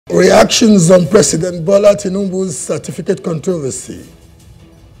Reactions on President Bola Tinubu's certificate controversy.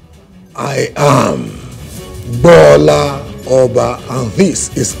 I am Bola Oba, and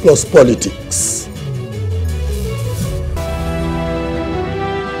this is Plus Politics.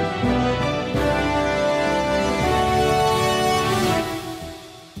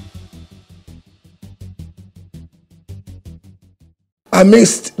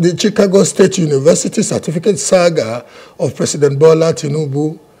 Amidst the Chicago State University certificate saga of President Bola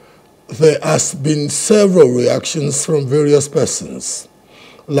Tinubu, there has been several reactions from various persons,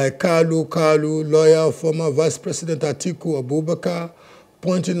 like Kalu, lawyer, former Vice President Atiku Abubakar,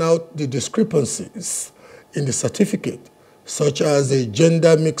 pointing out the discrepancies in the certificate, such as a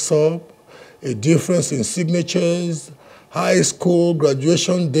gender mix-up, a difference in signatures, high school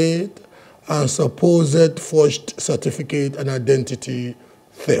graduation date, and supposed forged certificate and identity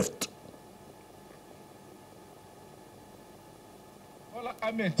theft. Bola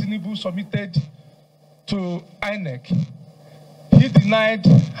Ahmed Tinubu submitted to INEC. He denied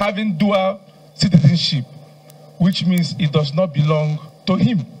having dual citizenship, which means it does not belong to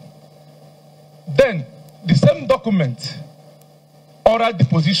him. Then, the same document, oral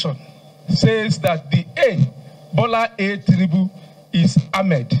deposition, says that the A, Bola A. Tinubu, is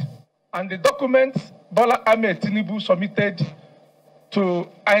Ahmed. And the document Bola Ahmed Tinubu submitted to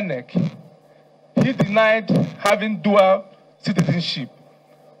INEC, he denied having dual citizenship,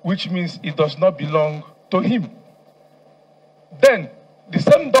 which means it does not belong to him. Then, the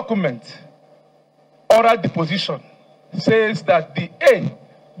same document, oral deposition, says that the A,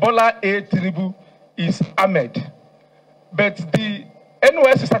 Bola A. Tinubu, is Ahmed. But the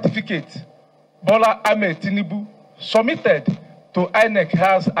NYSC certificate, Bola Ahmed Tinubu, submitted to INEC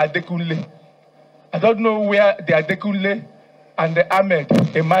has Adekunle. I don't know where the Adekunle and the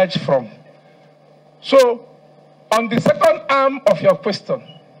Ahmed emerged from. So, on the second arm of your question,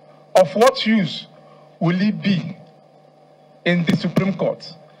 of what use will it be in the Supreme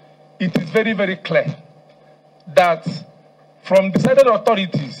Court, it is very, very clear that from decided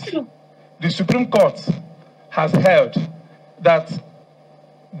authorities, the Supreme Court has held that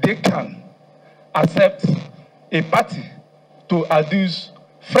they can accept a party to adduce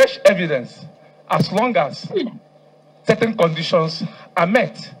fresh evidence as long as certain conditions are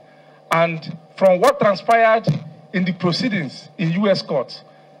met. And from what transpired in the proceedings in U.S. courts,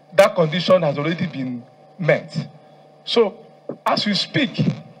 that condition has already been met. So, as we speak,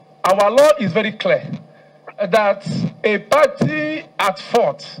 our law is very clear that a party at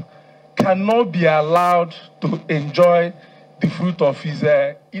fault cannot be allowed to enjoy the fruit of his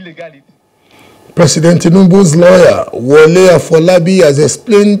illegality. President Tinubu's lawyer, Wole Afolabi, has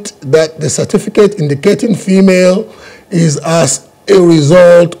explained that the certificate indicating female is as a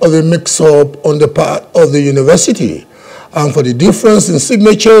result of a mix-up on the part of the university. And for the difference in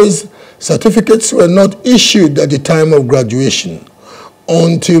signatures, certificates were not issued at the time of graduation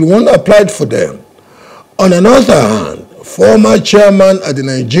until one applied for them. On another hand, former chairman at the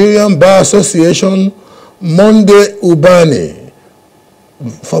Nigerian Bar Association, Monday Ubani,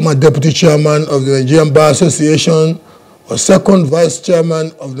 former deputy chairman of the Nigerian Bar Association, or second vice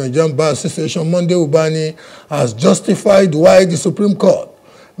chairman of the Nigerian Bar Association, Monday Ubani, has justified why the Supreme Court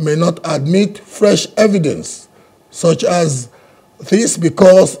may not admit fresh evidence, such as this,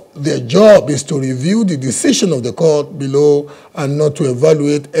 because their job is to review the decision of the court below and not to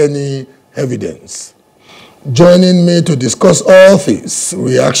evaluate any evidence. Joining me to discuss all these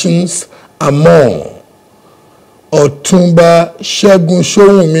reactions are more Otumba Segun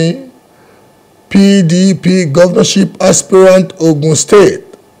Showunmi, PDP Governorship Aspirant, Ogun State,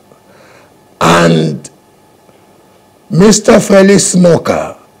 and Mr. Felix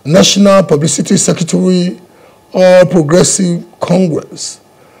Morka, National Publicity Secretary, All Progressive Congress.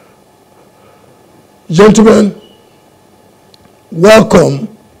 Gentlemen, welcome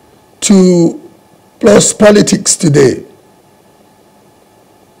to Plus Politics today.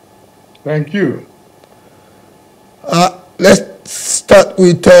 Thank you. Let's start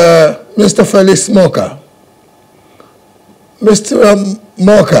with Mr. Felix Morka. Mr.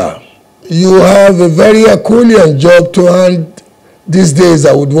 Morka, you have a very Herculean job to hand these days,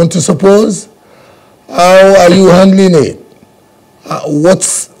 I would want to suppose. How are you handling it?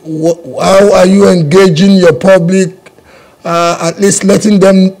 How are you engaging your public, at least letting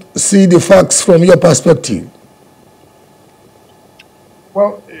them see the facts from your perspective?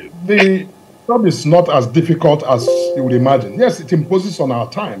 Well, the job is not as difficult as you would imagine. Yes, it imposes on our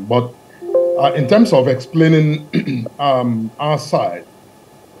time, but in terms of explaining our side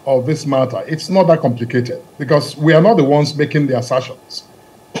of this matter, it's not that complicated because we are not the ones making the assertions.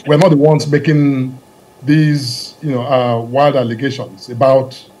 We're not the ones making these, wild allegations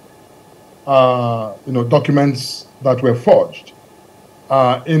about documents that were forged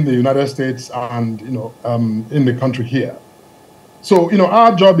in the United States and, in the country here. So,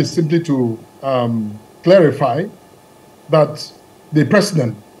 our job is simply to clarify that the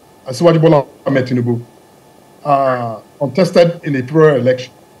president, Bola Tinubu, contested in a February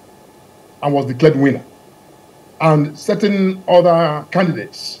election and was declared winner. And certain other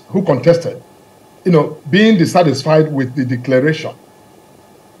candidates who contested, being dissatisfied with the declaration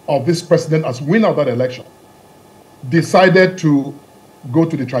of this president as winner of that election, decided to go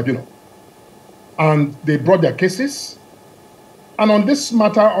to the tribunal. And they brought their cases. And on this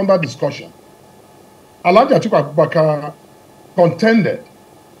matter under discussion, Alhaji Atiku Abubakar contended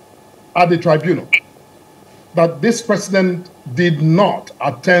at the tribunal that this president did not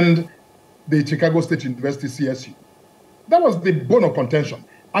attend the Chicago State University CSU. That was the bone of contention.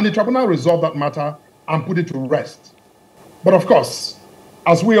 And the tribunal resolved that matter and put it to rest. But of course,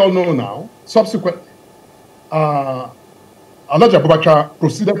 as we all know now, subsequent, Alhaji Abubakar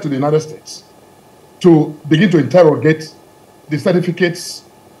proceeded to the United States to begin to interrogate the certificates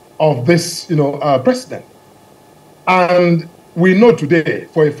of this, president. And we know today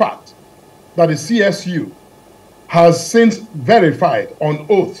for a fact that the CSU has since verified on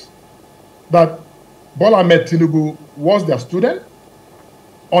oath that Bola Ahmed Tinubu was their student,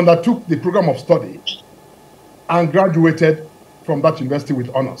 undertook the program of study, and graduated from that university with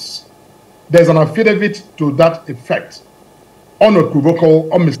honors. There's an affidavit to that effect, unequivocal,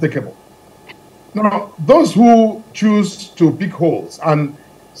 unmistakable. Now, those who choose to pick holes and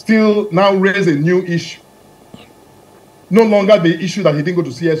still now raise a new issue, no longer the issue that he didn't go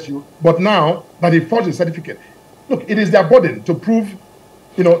to CSU, but now that he forged a certificate. Look, it is their burden to prove,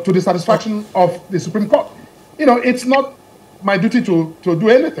 to the satisfaction of the Supreme Court. It's not my duty to do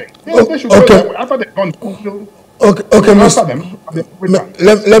anything. They should go there after they're gone. Okay,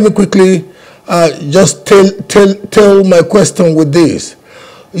 let me quickly just tell my question with this.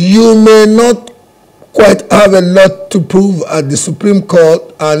 You may not quite have a lot to prove at the Supreme Court,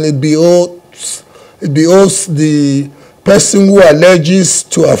 and it behoves the person who alleges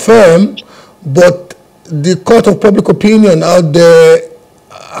to affirm, but the court of public opinion out there,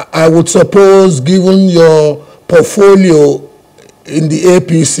 I would suppose, given your portfolio in the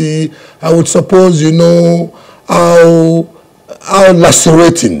APC, I would suppose you know how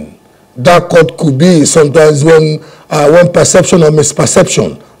lacerating that court could be sometimes when perception or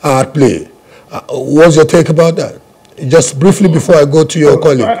misperception are at play. What's your take about that? Just briefly before I go to your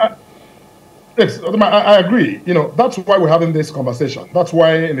colleague. Yes, I agree. That's why we're having this conversation. That's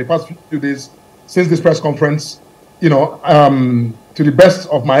why in the past few days, since this press conference, to the best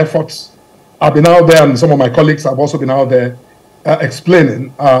of my efforts, I've been out there, and some of my colleagues have also been out there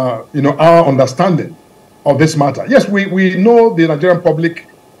explaining, our understanding of this matter. Yes, we know the Nigerian public,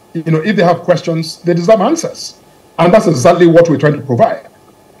 if they have questions, they deserve answers. And that's exactly what we're trying to provide.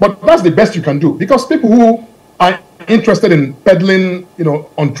 But that's the best you can do, because people who are interested in peddling,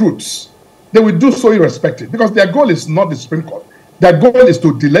 untruths, they will do so irrespective, because their goal is not the Supreme Court. Their goal is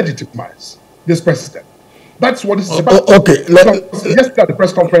to delegitimize this president. That's what this is about. Okay. Yesterday at the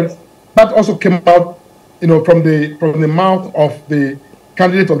press conference, that also came out, from the mouth of the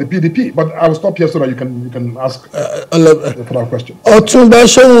candidate of the PDP. But I will stop here so that you can ask the further question. Otunba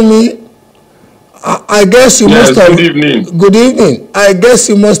Showunmi, I guess you must have. Good evening. Good evening. I guess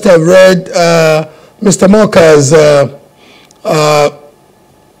you must have read Mr. Morka's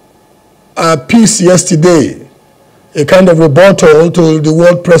piece yesterday, a kind of rebuttal to the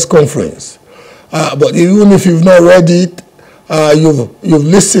World Press Conference. But even if you've not read it, you've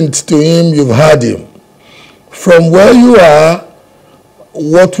listened to him, you've heard him. From where you are,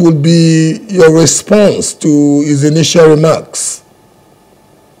 what would be your response to his initial remarks?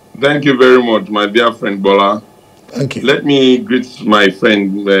 Thank you very much, my dear friend Bola. Thank you. Let me greet my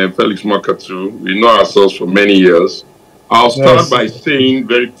friend Felix Morka too. We know ourselves for many years. I'll start by saying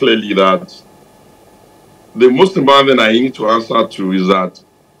very clearly that the most important thing I need to answer to is that,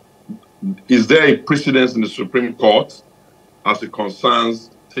 is there a precedence in the Supreme Court as it concerns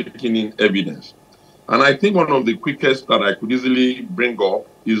taking in evidence? And I think one of the quickest that I could easily bring up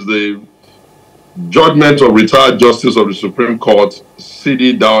is the judgment of retired Justice of the Supreme Court,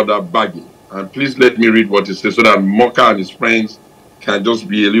 Sidi Dawda Bagi. And please let me read what it says so that Morka and his friends can just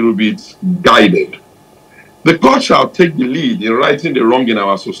be a little bit guided. The court shall take the lead in righting the wrong in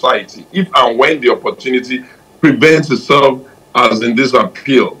our society if and when the opportunity presents itself, as in this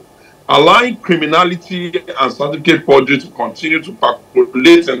appeal. Allowing criminality and certificate forgery to continue to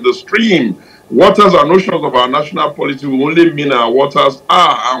percolate in the stream, waters and oceans of our national polity will only mean our waters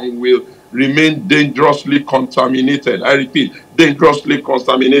are and will remain dangerously contaminated. I repeat, dangerously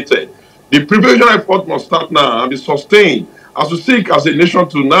contaminated. The preparation effort must start now and be sustained as we seek as a nation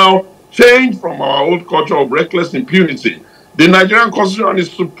to now change from our old culture of reckless impunity. The Nigerian Constitution is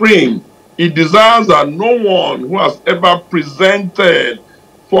supreme. It desires that no one who has ever presented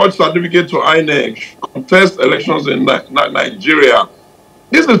forged certificate to INEC should contest elections in Nigeria.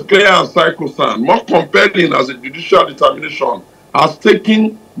 This is clear and sacrosanct, more compelling as a judicial determination as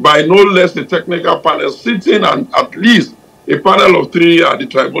taken by no less a technical panel sitting and at least a panel of 3 at the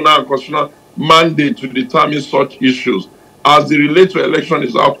tribunal and constitutional mandate to determine such issues as they relate to election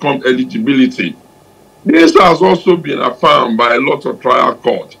is outcome eligibility. This has also been affirmed by a lot of trial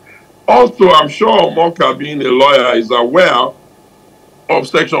courts. Also, I'm sure Morka, being a lawyer, is aware of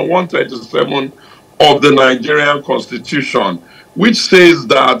Section 137 of the Nigerian Constitution, which says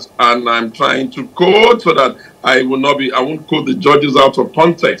that, and I'm trying to quote so that I won't quote the judges out of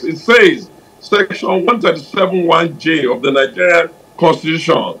context. It says, Section 137(1)J of the Nigerian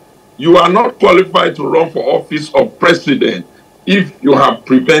Constitution, you are not qualified to run for office of president if you have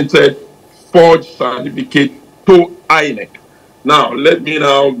presented forged certificate to INEC. Now, let me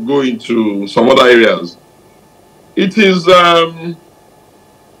now go into some other areas. It is a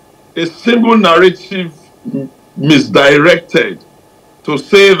single narrative misdirected to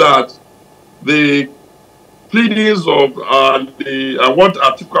say that the pleadings of what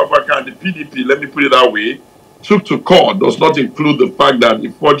Atiku Abubakar and the PDP, let me put it that way, took to court does not include the fact that the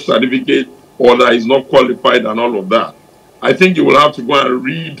forged certificate or that is not qualified and all of that. I think you will have to go and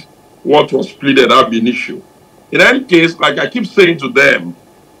read what was pleaded ab initio. In any case, like I keep saying to them,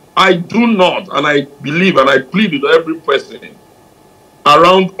 I do not, and I believe and I plead with every person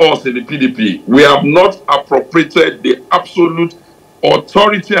around us in the PDP, we have not appropriated the absolute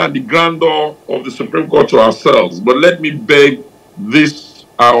authority and the grandeur of the Supreme Court to ourselves. But let me beg this,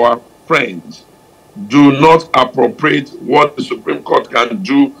 our friends, do not appropriate what the Supreme Court can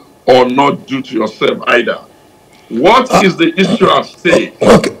do or not do to yourself either. What is the issue at stake?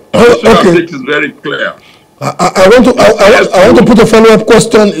 Okay. The issue at stake is very clear. I want to put a follow-up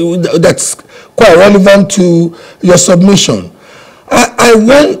question that's quite relevant to your submission.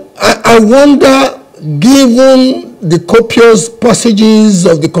 I wonder, given the copious passages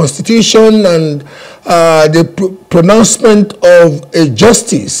of the Constitution and the pronouncement of a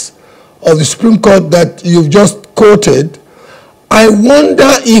justice of the Supreme Court that you've just quoted, I wonder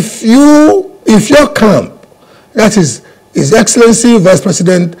if your camp, that is His Excellency Vice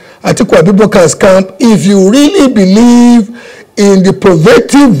President Atiku Abubakar's camp, if you really believe in the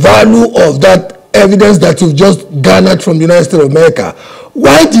probative value of that evidence that you've just garnered from the United States of America,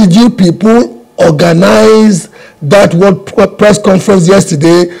 why did you people organize that World Press Conference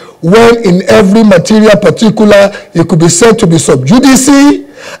yesterday when in every material particular it could be said to be sub judice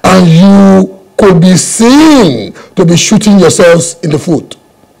and you could be seen to be shooting yourselves in the foot?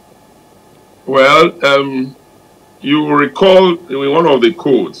 Well, you will recall in one of the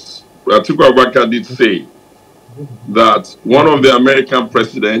quotes, Atiku Abubakar did say that one of the American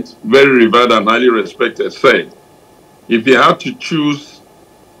presidents, very revered and highly respected, said, if he had to choose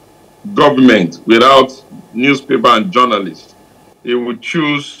government without newspaper and journalists, he would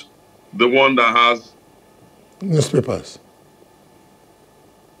choose the one that has newspapers.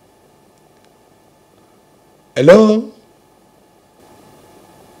 Hello?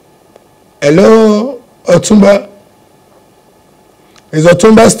 Hello, Otumba? Is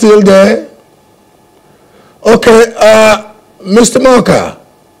Otumba still there? Okay, Mr. Morka.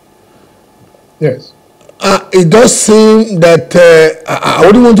 Yes. It does seem that I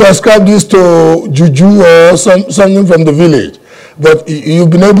wouldn't want to ascribe this to Juju or something from the village, but you've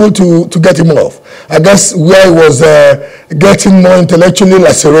been able to get him off. I guess where he was getting more intellectually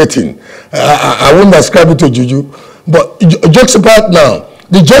lacerating. I wouldn't ascribe it to Juju. But jokes apart now,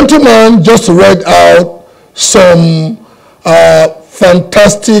 the gentleman just read out some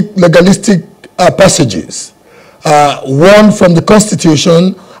fantastic legalistic passages, one from the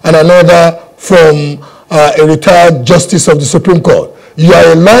Constitution and another from a retired justice of the Supreme Court. You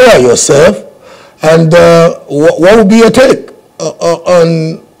are a lawyer yourself, and what would be your take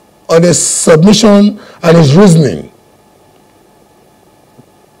on his submission and his reasoning?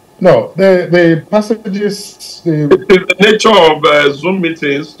 No, the passages... It is the nature of Zoom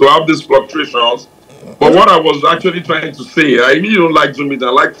meetings to have these fluctuations. But what I was actually trying to say, I really don't like Zoom meetings.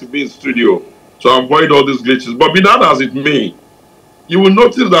 I like to be in studio to avoid all these glitches. But be that as it may, you will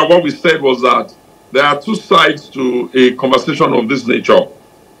notice that what we said was that there are two sides to a conversation of this nature.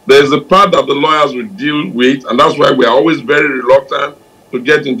 There is a part that the lawyers will deal with, and that's why we are always very reluctant to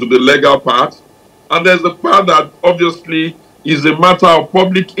get into the legal part. And there's the part that obviously is a matter of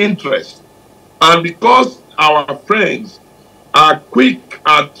public interest. And because our friends are quick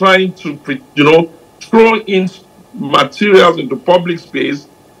at trying to, throw in materials into public space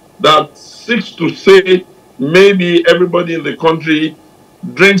that seeks to say maybe everybody in the country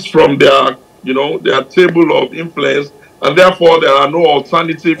drinks from their, their table of influence, and therefore there are no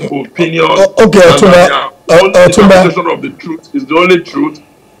alternative opinions. Okay, and that their own interpretation of the truth is the only truth,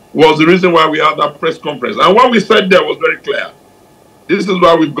 was the reason why we had that press conference. And what we said there was very clear. This is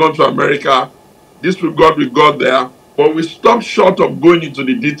why we've gone to America. This we got there. But we stopped short of going into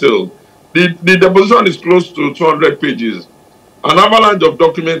the details. The deposition is close to 200 pages. An avalanche of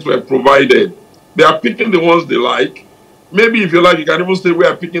documents were provided. They are picking the ones they like. Maybe if you like, you can even say we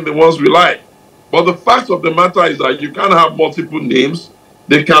are picking the ones we like. But the fact of the matter is that you can't have multiple names.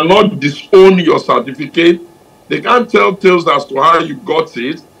 They cannot disown your certificate. They can't tell tales as to how you got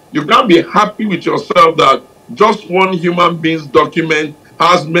it. You can't be happy with yourself that just one human being's document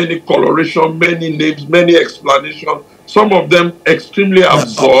has many coloration, many names, many explanations, some of them extremely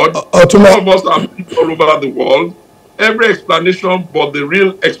absurd. Some of us are all over the world. Every explanation, but the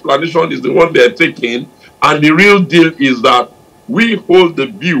real explanation is the one they're taking. And the real deal is that we hold the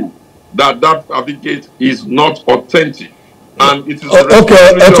view that that certificate is not authentic. And it is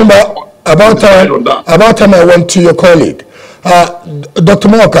okay, about time I went to your colleague. Dr.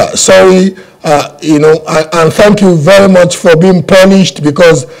 Morka, sorry, and thank you very much for being polished,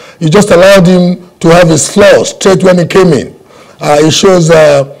 because you just allowed him to have his flaws straight when he came in. It shows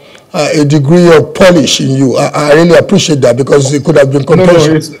a degree of polish in you. I really appreciate that, because it could have been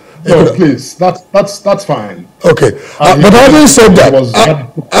contentious. No, please, that's fine. Okay, but having said that,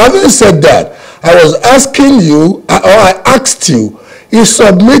 I was asking you, or I asked you, you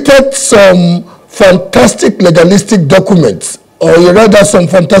submitted some fantastic legalistic documents, or you read out some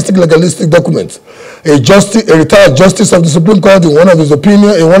fantastic legalistic documents. A retired justice of the Supreme Court in one of his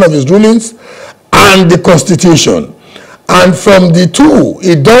opinions, in one of his rulings, and the Constitution. And from the two,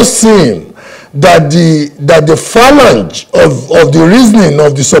 it does seem that the phalange of the reasoning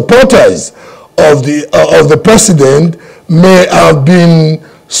of the supporters of the president may have been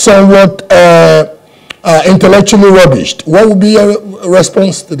somewhat intellectually rubbished. What would be your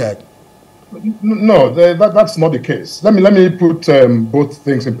response to that? No, that's not the case. Let me put both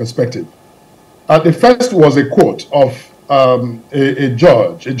things in perspective. The first was a quote of a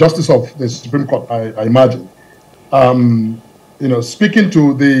judge, a justice of the Supreme Court, I imagine, speaking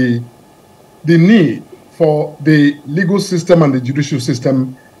to the need for the legal system and the judicial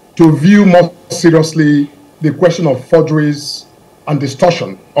system to view more seriously the question of forgeries and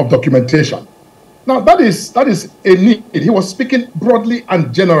distortion of documentation. Now, that is a need. He was speaking broadly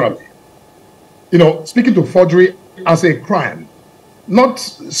and generally, speaking to forgery as a crime, not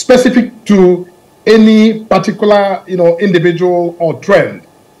specific to any particular, individual or trend.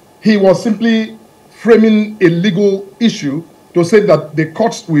 He was simply framing a legal issue to say that the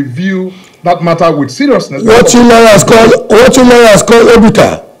courts will view that matter with seriousness. What you lawyers call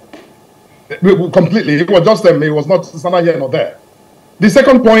obiter. Completely. It was just them. It was not standing here nor there. The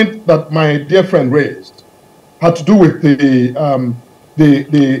second point that my dear friend raised had to do with the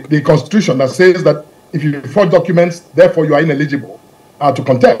Constitution that says that if you forge documents, therefore you are ineligible to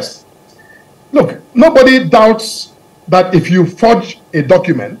contest. Look, nobody doubts that if you forge a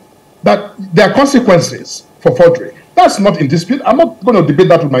document, that there are consequences for forgery. That's not in dispute. I'm not going to debate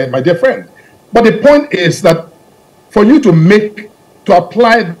that with my dear friend. But the point is that for you to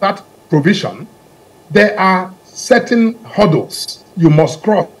apply that provision, there are certain hurdles you must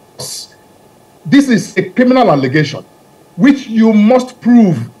cross. This is a criminal allegation, which you must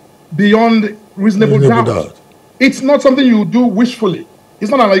prove beyond reasonable doubt. It's not something you do wishfully. It's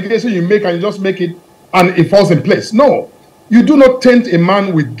not an allegation you make and you just make it and it falls in place. No, you do not taint a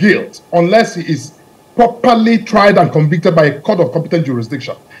man with guilt unless he is properly tried and convicted by a court of competent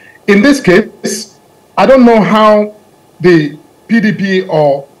jurisdiction. In this case, I don't know how the PDP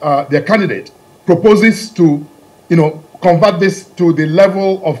or their candidate proposes to, convert this to the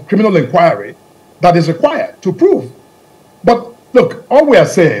level of criminal inquiry that is required to prove. But look, all we are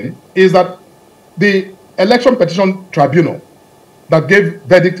saying is that the Election Petition Tribunal that gave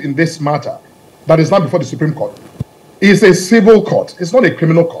verdict in this matter, that is now before the Supreme Court, is a civil court. It's not a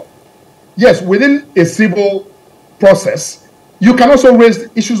criminal court. Yes, within a civil process, you can also raise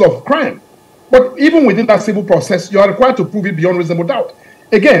issues of crime. But even within that civil process, you are required to prove it beyond reasonable doubt.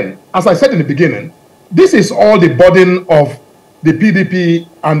 Again, as I said in the beginning, this is all the burden of the PDP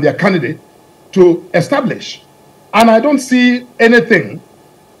and their candidate to establish. And I don't see anything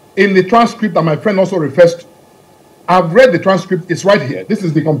in the transcript that my friend also refers to. I've read the transcript, it's right here. This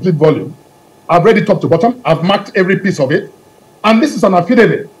is the complete volume. I've read it top to bottom. I've marked every piece of it. And this is an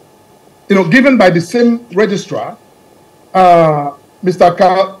affidavit, given by the same registrar Mr.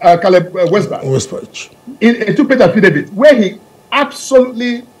 Caleb Westbach in a 2-page affidavit where he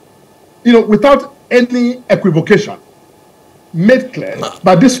absolutely, without any equivocation, made clear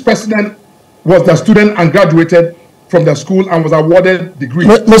that this president was the student and graduated from the school and was awarded degree.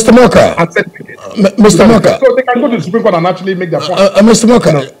 Mr. Morka. Mr. Morka. So they can go to the Supreme Court and actually make their point. Mr.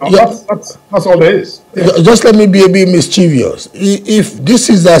 Morka. That's all there is. Yes. Just let me be a bit mischievous. If this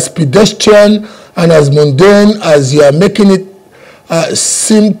is as pedestrian and as mundane as you are making it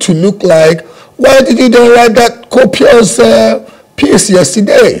seem to look like, why did you then write that copious piece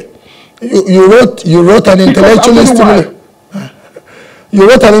yesterday? You wrote an intellectually stimulating. You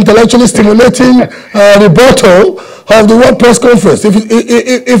wrote an intellectually stimulating rebuttal of the World Press Conference. If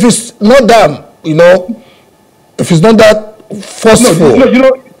it's not that, if it's not that forceful.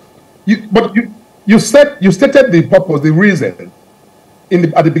 But you stated the purpose, the reason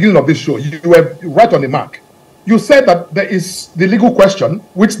at the beginning of this show. You were right on the mark. You said that there is the legal question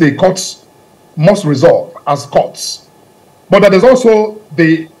which the courts must resolve as courts, but that there's also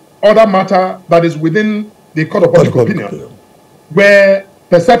the other matter that is within the court of public opinion, where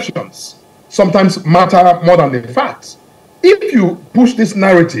perceptions sometimes matter more than the facts. If you push this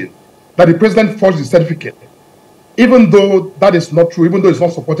narrative that the president forged the certificate, even though that is not true, even though it's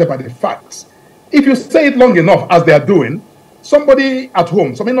not supported by the facts, if you say it long enough, as they are doing, somebody at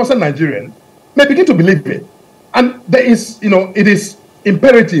home, some innocent Nigerian, may begin to believe it. And there is, it is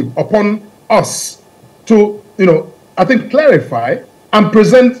imperative upon us to, I think, clarify and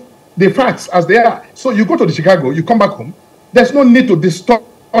present the facts as they are. So you go to the Chicago, you come back home, there's no need to distort,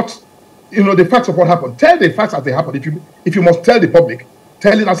 the facts of what happened. Tell the facts as they happened. If you must tell the public,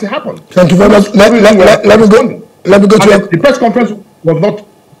 tell it as it happened. Thank you very much. Let me go to the press conference was not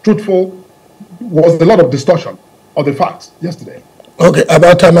truthful. Was a lot of distortion of the facts yesterday. Okay,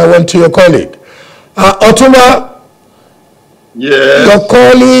 about time I went to your colleague. Otuma, yes. Your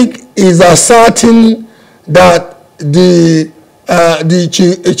colleague is asserting that the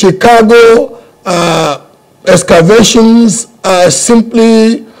Chicago excavations are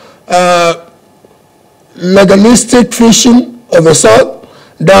simply legalistic fishing of a sort,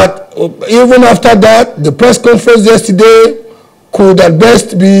 that even after that, the press conference yesterday could at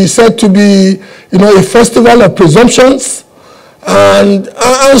best be said to be, a festival of presumptions. And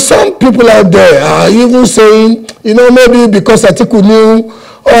some people out there are even saying, maybe because Atiku knew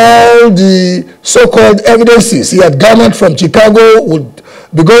all the so-called evidences he had garnered from Chicago would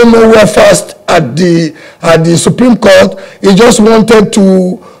be going nowhere fast at the Supreme Court, he just wanted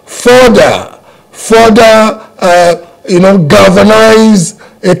to further galvanize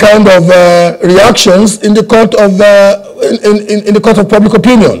a kind of reactions in the court of in the court of public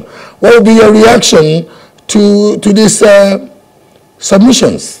opinion. What would be your reaction to these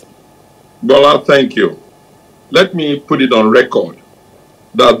submissions? Bola, thank you. Let me put it on record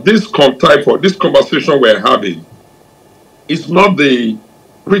that this conversation we're having is not the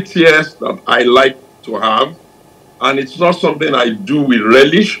prettiest that I like to have, and it's not something I do with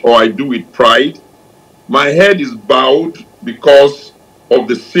relish or I do with pride. My head is bowed because of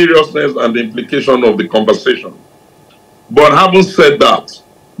the seriousness and the implication of the conversation. But having said that,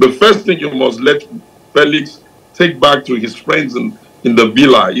 the first thing you must let Felix take back to his friends in the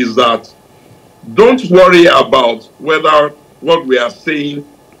villa is that don't worry about whether what we are saying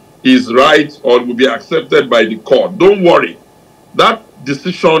is right or will be accepted by the court. Don't worry. That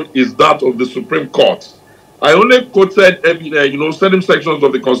decision is that of the Supreme Court. I only quoted certain sections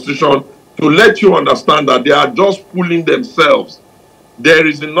of the Constitution to let you understand that they are just fooling themselves. There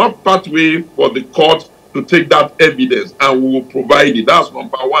is enough pathway for the court to take that evidence, and we will provide it. That's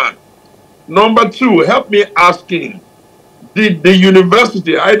number one. Number two, help me asking, did the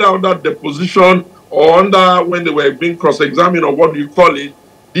university, either under deposition or under when they were being cross-examined or what do you call it,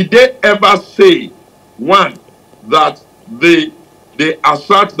 did they ever say, one, that they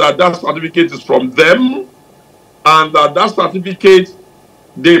assert that that certificate is from them and that that certificate,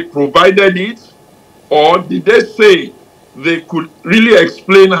 they provided it? Or did they say they could really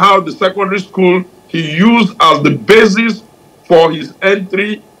explain how the secondary school he used as the basis for his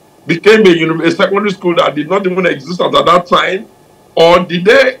entry became a secondary school that did not even exist at that time? Or did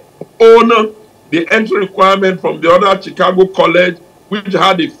they own the entry requirement from the other Chicago college, which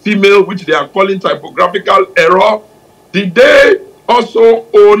had a female, which they are calling typographical error? Did they also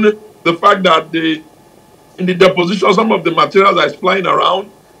own the fact that in the deposition, some of the materials that is flying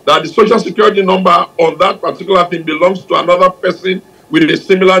around, that the social security number on that particular thing belongs to another person with a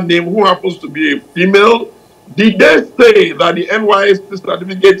similar name who happens to be a female? Did they say that the NYSC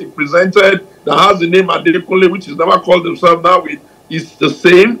certificate he presented that has the name Adekunle, which is never called himself now, is the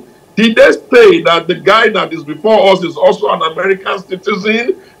same? Did they say that the guy that is before us is also an American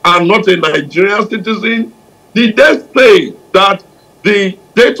citizen and not a Nigerian citizen? Did they say that the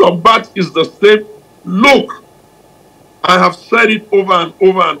date of birth is the same? Look, I have said it over and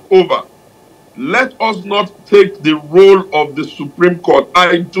over and over. Let us not take the role of the Supreme Court.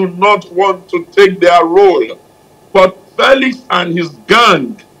 I do not want to take their role. But Felix and his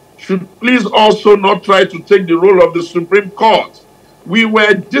gang should please also not try to take the role of the Supreme Court. We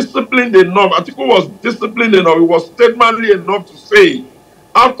were disciplined enough. Atiku was disciplined enough. It was statemently enough to say,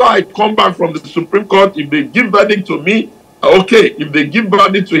 after I come back from the Supreme Court, if they give verdict to me, okay. If they give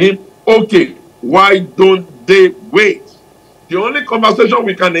verdict to him, okay. Why don't they wait? The only conversation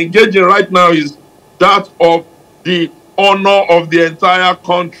we can engage in right now is that of the honor of the entire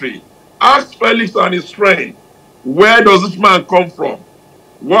country. Ask Felix and his friend, where does this man come from?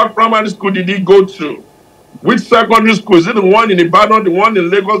 What primary school did he go to? Which secondary school? Is it the one in Ibadan, the one in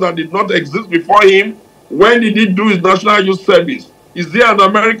Lagos that did not exist before him? When did he do his national youth service? Is he an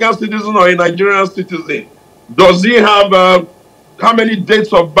American citizen or a Nigerian citizen? Does he have how many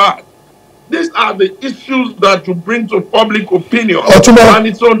dates of birth? These are the issues that you bring to public opinion. And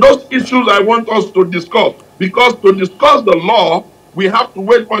it's on those issues I want us to discuss. Because to discuss the law, we have to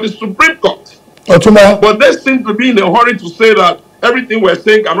wait for the Supreme Court. But they seem to be in a hurry to say that everything we're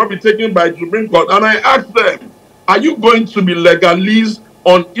saying cannot be taken by the Supreme Court. And I ask them, are you going to be legalese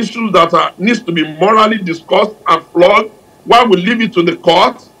on issues that needs to be morally discussed and flawed while we leave it to the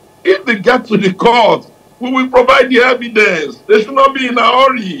court? If they get to the court, we will provide the evidence. They should not be in a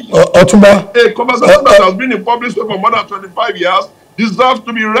hurry. A conversation that has been in public for more than 25 years deserves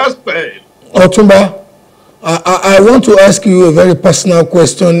to be rested. Otumba, I want to ask you a very personal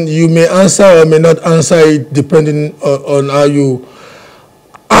question. You may answer or may not answer it depending on how you...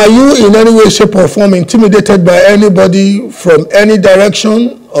 Are you in any way, shape or form intimidated by anybody from any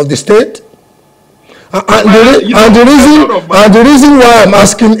direction of the state? And the reason why I'm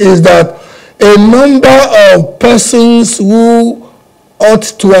asking is that a number of persons who ought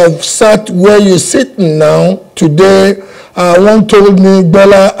to have sat where you're sitting now today, one told me,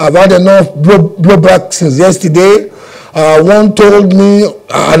 Bella, I've had enough blowback since yesterday. One told me,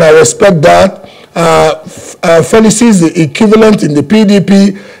 and I respect that, Felix is the equivalent in the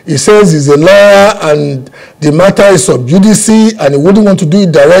PDP. He says he's a lawyer and the matter is sub judice and he wouldn't want to do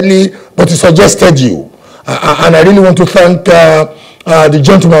it directly, but he suggested you. And I really want to thank the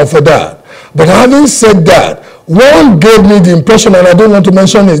gentleman for that. But having said that, one gave me the impression, and I don't want to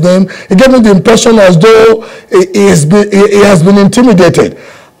mention his name, he gave me the impression as though he has been intimidated.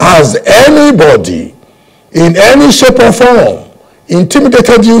 Has anybody, in any shape or form,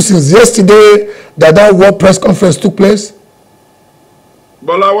 intimidated you since yesterday that war press conference took place?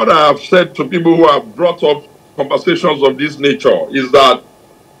 But what I have said to people who have brought up conversations of this nature is that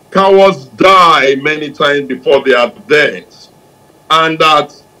cowards die many times before they are dead. And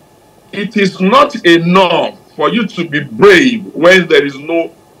that it is not enough for you to be brave when there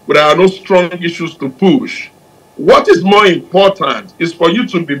are no strong issues to push. What is more important is for you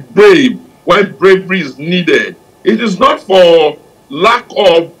to be brave when bravery is needed. It is not for lack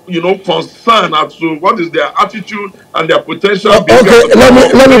of, concern as to what is their attitude and their potential. Okay,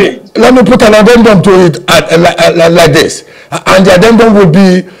 let me put an addendum to it like this. And the addendum would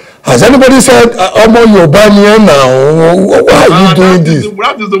be, has anybody said, Omo, you're buying here now? Why are you doing this?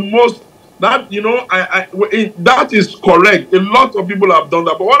 That is the most, that is correct. A lot of people have done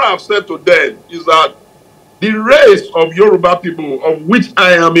that. But what I have said to them is that the race of Yoruba people, of which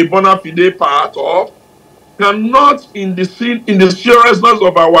I am a bona fide part of, cannot, in the seriousness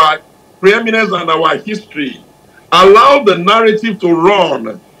of our preeminence and our history, allow the narrative to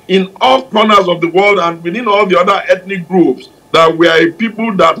run in all corners of the world and within all the other ethnic groups that we are a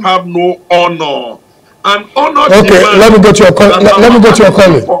people that have no honor. And honor demands let me go to your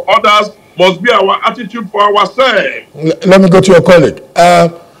colleague. For others must be our attitude for ourselves. Let me go to your colleague.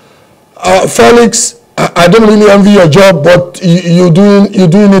 Felix, I don't really envy your job, but you're doing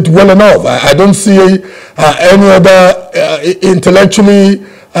it well enough. I don't see any other intellectually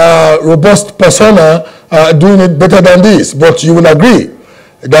robust persona doing it better than this. But you will agree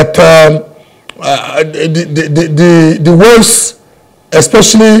that the words,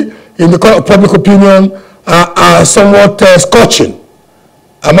 especially in the public opinion, are somewhat scorching.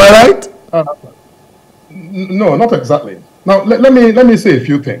 Am I right? No, not exactly. Now, let me say a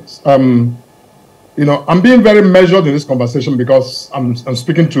few things. I'm being very measured in this conversation because I'm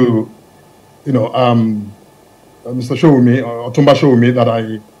speaking to, Mr. Showunmi, Otumba Showunmi, that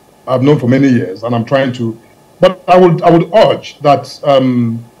I've known for many years, and I'm trying to. But I would urge that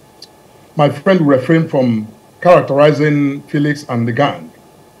my friend refrain from characterizing Felix and the gang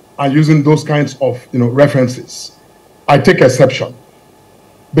and using those kinds of, references. I take exception.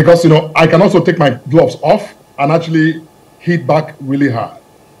 Because, I can also take my gloves off and actually hit back really hard.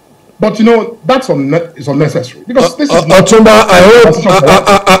 But, that's is unnecessary. Because this is Otumba, I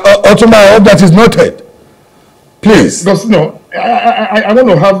hope that is noted. Please. Because, I want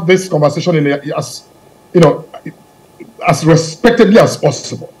to have this conversation as respectably as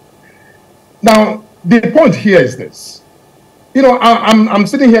possible. Now, the point here is this. I'm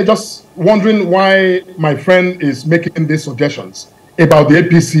sitting here just wondering why my friend is making these suggestions about the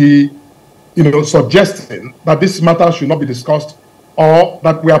APC, suggesting that this matter should not be discussed, or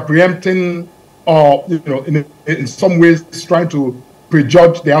that we are preempting, or, in some ways trying to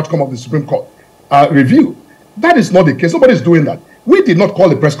prejudge the outcome of the Supreme Court review. That is not the case. Nobody is doing that. We did not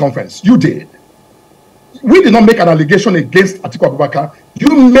call a press conference. You did. We did not make an allegation against Atiku Abubakar.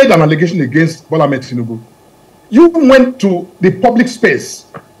 You made an allegation against Bola Ahmed Tinubu. You went to the public space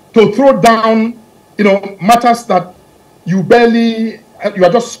to throw down, matters that you are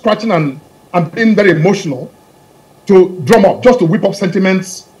just scratching and being very emotional, to drum up, just to whip up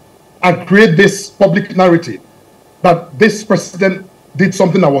sentiments and create this public narrative that this president did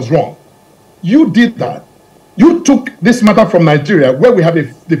something that was wrong. You did that. You took this matter from Nigeria, where we have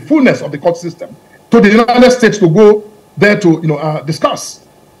the fullness of the court system, to the United States to go there to discuss.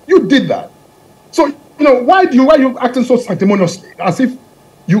 You did that. So, why are you acting so sanctimoniously, as if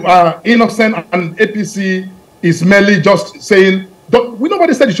you are innocent and APC is merely just saying,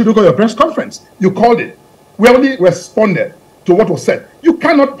 nobody said you should go to your press conference. You called it. We only responded to what was said. You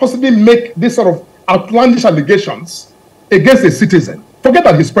cannot possibly make this sort of outlandish allegations against a citizen. Forget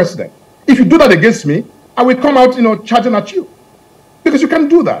that he's president. If you do that against me, I will come out, charging at you. Because you can't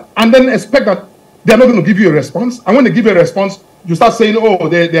do that. And then expect that they're not going to give you a response. And when they give you a response, you start saying, oh,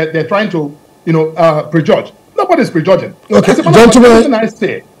 they're trying to, prejudge. Nobody's prejudging. Okay, gentlemen. I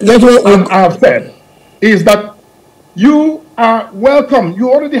have said is that you are welcome.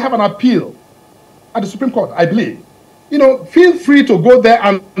 You already have an appeal at the Supreme Court, I believe. Feel free to go there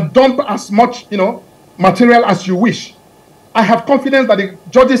and dump as much, material as you wish. I have confidence that the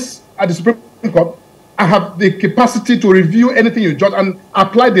judges at the Supreme Court have the capacity to review anything you judge and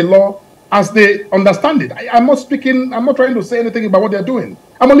apply the law as they understand it. I'm not trying to say anything about what they're doing.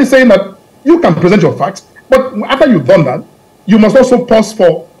 I'm only saying that you can present your facts, but after you've done that, you must also pause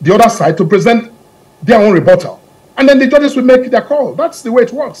for the other side to present their own rebuttal. And then the judges will make their call. That's the way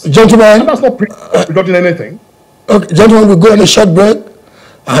it works. Gentlemen. And that's not prejudging anything. Okay, gentlemen, we'll go on a short break.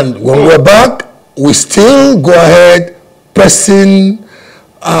 And when we're back, we still go ahead pressing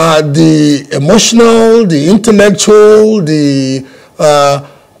the emotional, the intellectual, the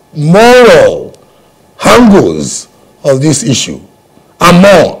moral angles of this issue. And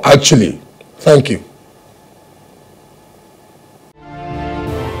more, actually. Thank you.